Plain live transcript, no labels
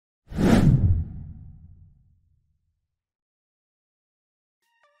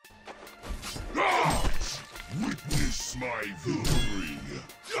Witness my victory.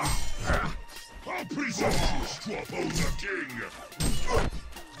 How presumptuous to oppose a king.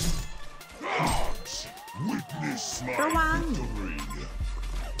 Witness my victory.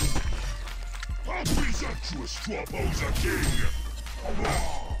 How presumptuous to oppose a king.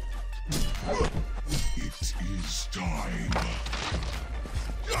 It is time.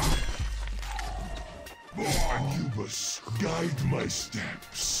 Anubis, guide my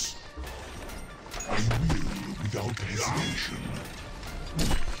steps. I will without hesitation.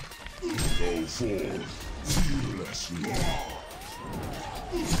 Go forth fearlessly.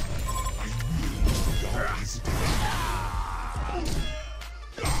 I will without hesitation.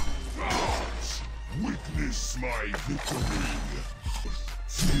 Witness my victory.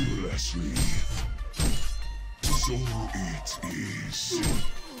 Fearlessly. So it is.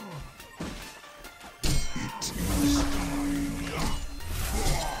 It is time.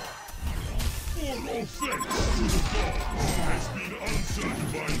 All offense to the gods has been answered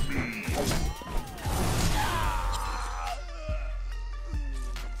by me.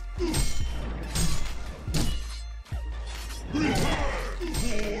 Prepare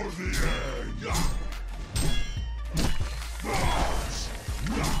for the end.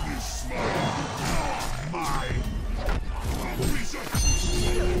 Witness my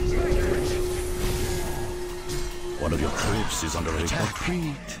One of your cribs is under attack.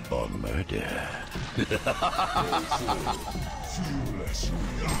 Retreat or murder.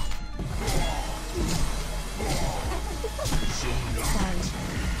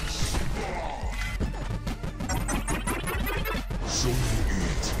 So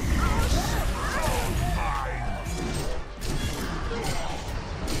it is.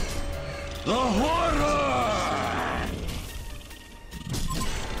 The horror!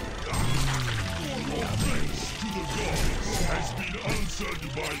 Has been answered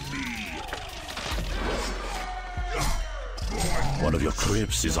by me. One of your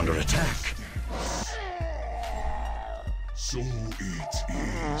cribs is under attack. So it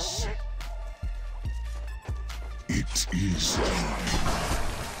is. It is time.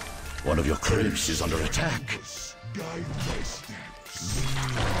 One of your cribs is under attack. Guide my steps.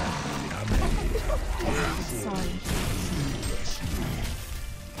 Sorry.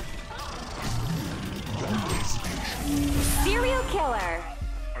 Serial killer.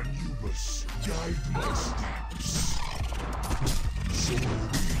 Anubis, guide my steps. So it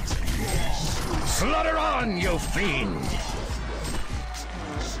is. Slaughter on, you fiend! It's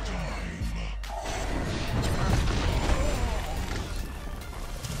time.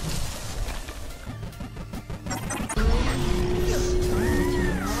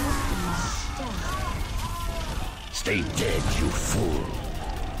 Stay dead, you fool!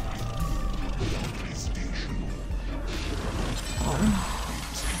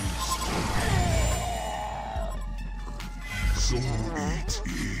 So it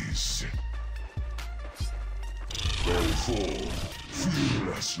is. Go forth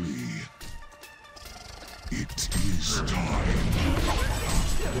fearlessly. It is time.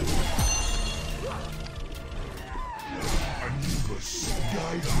 Anubis,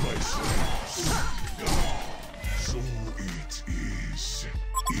 guide my steps. So it is.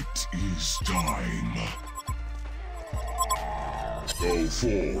 It is time. Go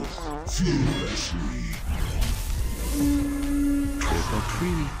forth fearlessly. Trick or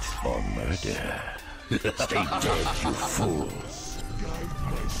treat or murder. Stay dead, you fool!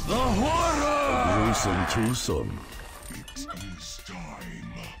 The horror! Gruesome twosome. It is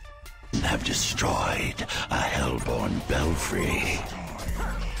time. Have destroyed a hellborn belfry.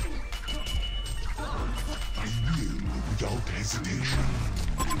 I will without hesitation.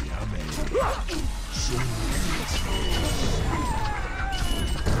 So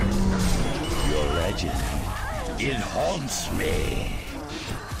Your legend, it haunts me.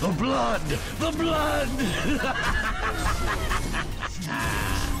 The blood! The blood!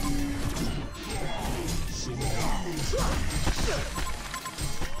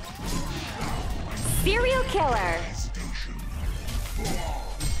 Serial killer.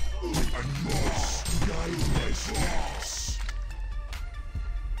 guide my steps.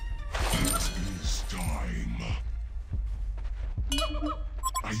 It is time.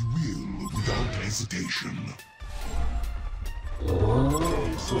 I will without hesitation.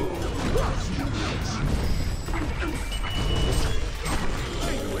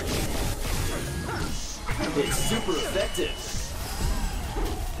 It's super effective.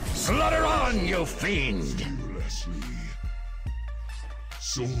 Slaughter on, you fiend! Fearlessly.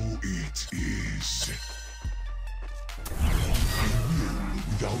 So it is. I will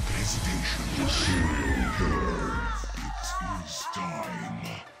without hesitation. It is time.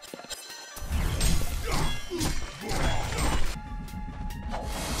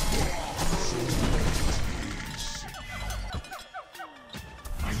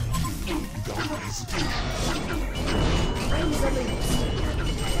 without hesitation.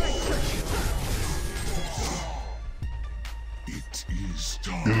 It is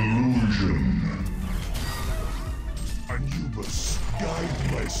time. Illusion. And you must guide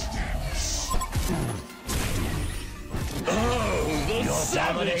my steps. Your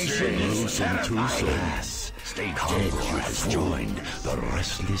domination is terrifying. Stay dead, you has joined the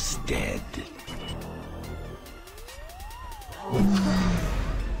restless dead.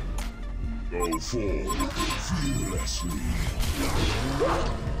 Go forth fearlessly.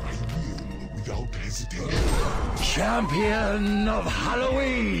 I will without hesitation. Champion of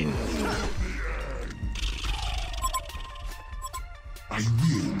Halloween. I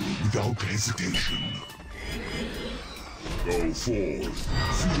will without hesitation. Go forth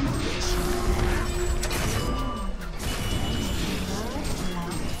fearlessly.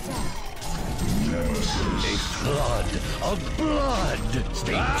 A flood of blood.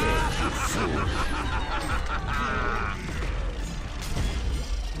 Stay dead, you fool.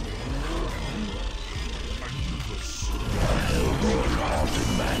 A hellborn haunted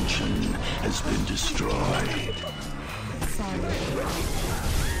mansion has been destroyed.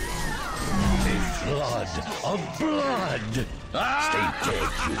 A flood of blood. Stay dead,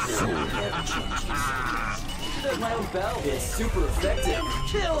 you fool. That loud bell is super effective.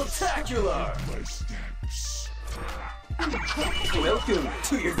 Kill-tacular! My steps. Welcome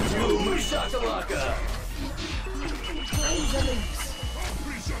to your doom, Shakalaka!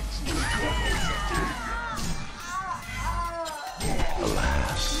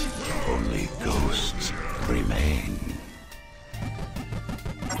 Alas, only ghosts remain.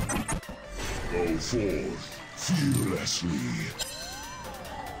 Go forth fearlessly.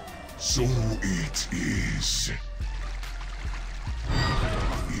 So it is.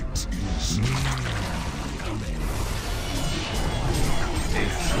 It is A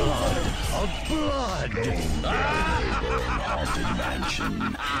flood of blood. Hellborn haunted mansion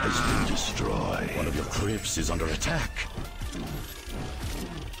has been destroyed. One of your crypts is under attack.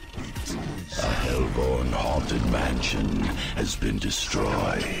 A hellborn haunted mansion has been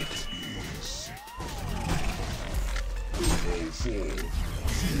destroyed. Go forth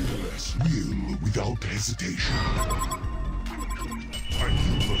fearless. Will without hesitation. And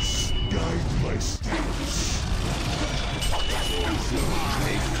you must guide my steps. A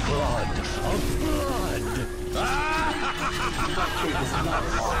flood of blood. It's not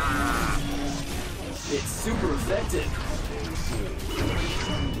hard. It's super effective.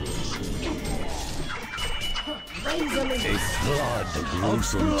 A flood of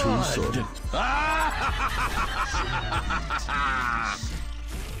blood.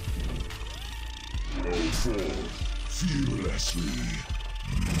 Go forth fearlessly.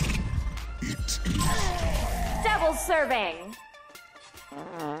 It is time. Double serving.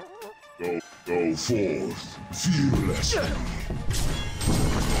 Go forth fearlessly.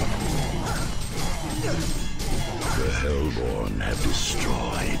 The Hellborn have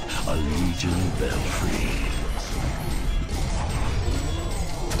destroyed a Legion belfry.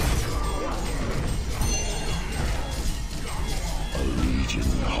 A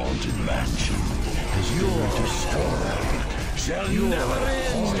Legion haunted mansion has been destroyed. Shall never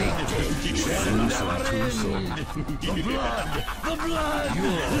end. Shall never end. The blood.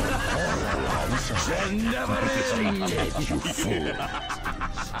 Your horror shall never end. You fool.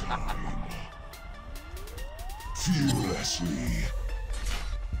 Fearlessly.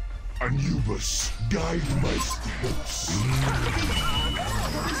 And you must guide my steps.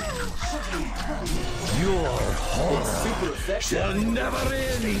 Your horror Super effective. shall never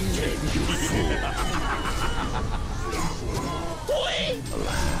end. You fool.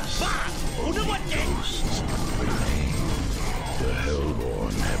 Alas, ghosts remain. The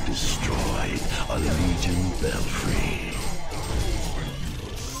Hellborn have destroyed a Legion belfry.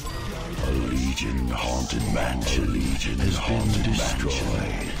 A Legion haunted mansion. A Legion has been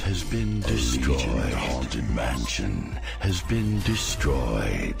destroyed. Has been destroyed. A haunted mansion has been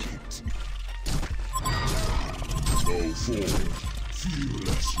destroyed. Go forth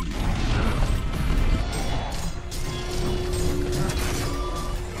fearlessly.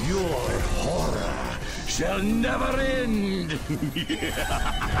 Your horror shall never end.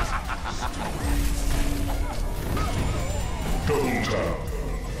 Go down.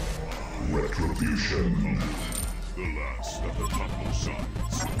 Retribution. The last of the humble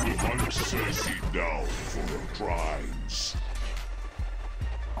sons will hunt Cersei down for her crimes.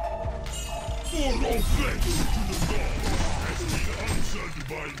 For no offense to the gods has been answered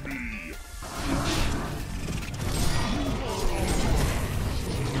by me.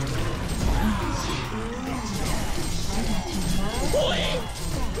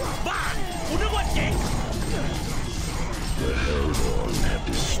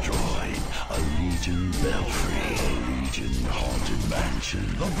 Legion Belfry, a Legion haunted mansion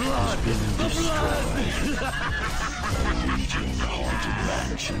has been destroyed. A Legion haunted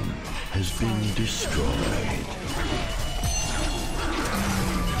mansion has been destroyed.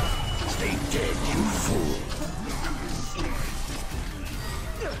 Stay dead, you fool.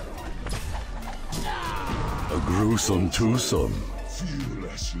 A gruesome twosome.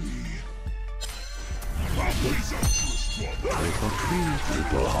 Fearlessly. Trick or treat,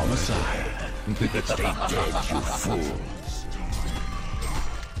 triple homicide. Stay dead, you fool.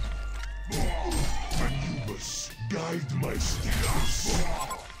 And you must guide my steps.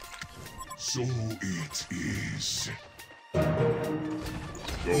 So it is. Go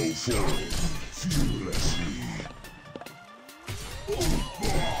forth fearlessly.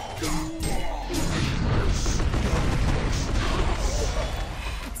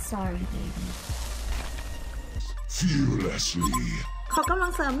 Sorry, baby. Fearlessly. ขอกำลั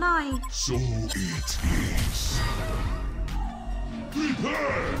งเสริมหน่อย So it is.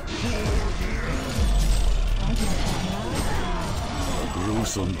 Prepare for the A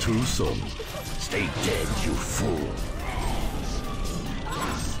gruesome twosome. Stay dead, you fool.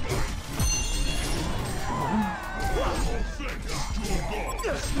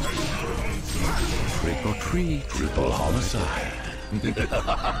 Trick or treat, triple homicide.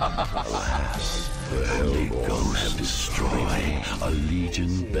 Alas, the Hellborn have destroyed a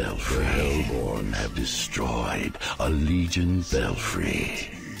Legion Belfry. The Hellborn have destroyed a Legion Belfry.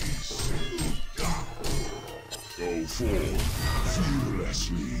 Go forth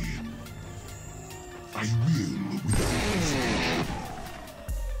fearlessly. I will without.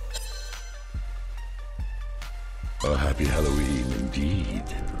 A happy Halloween indeed.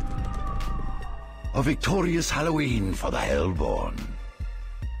 A victorious Halloween for the Hellborn.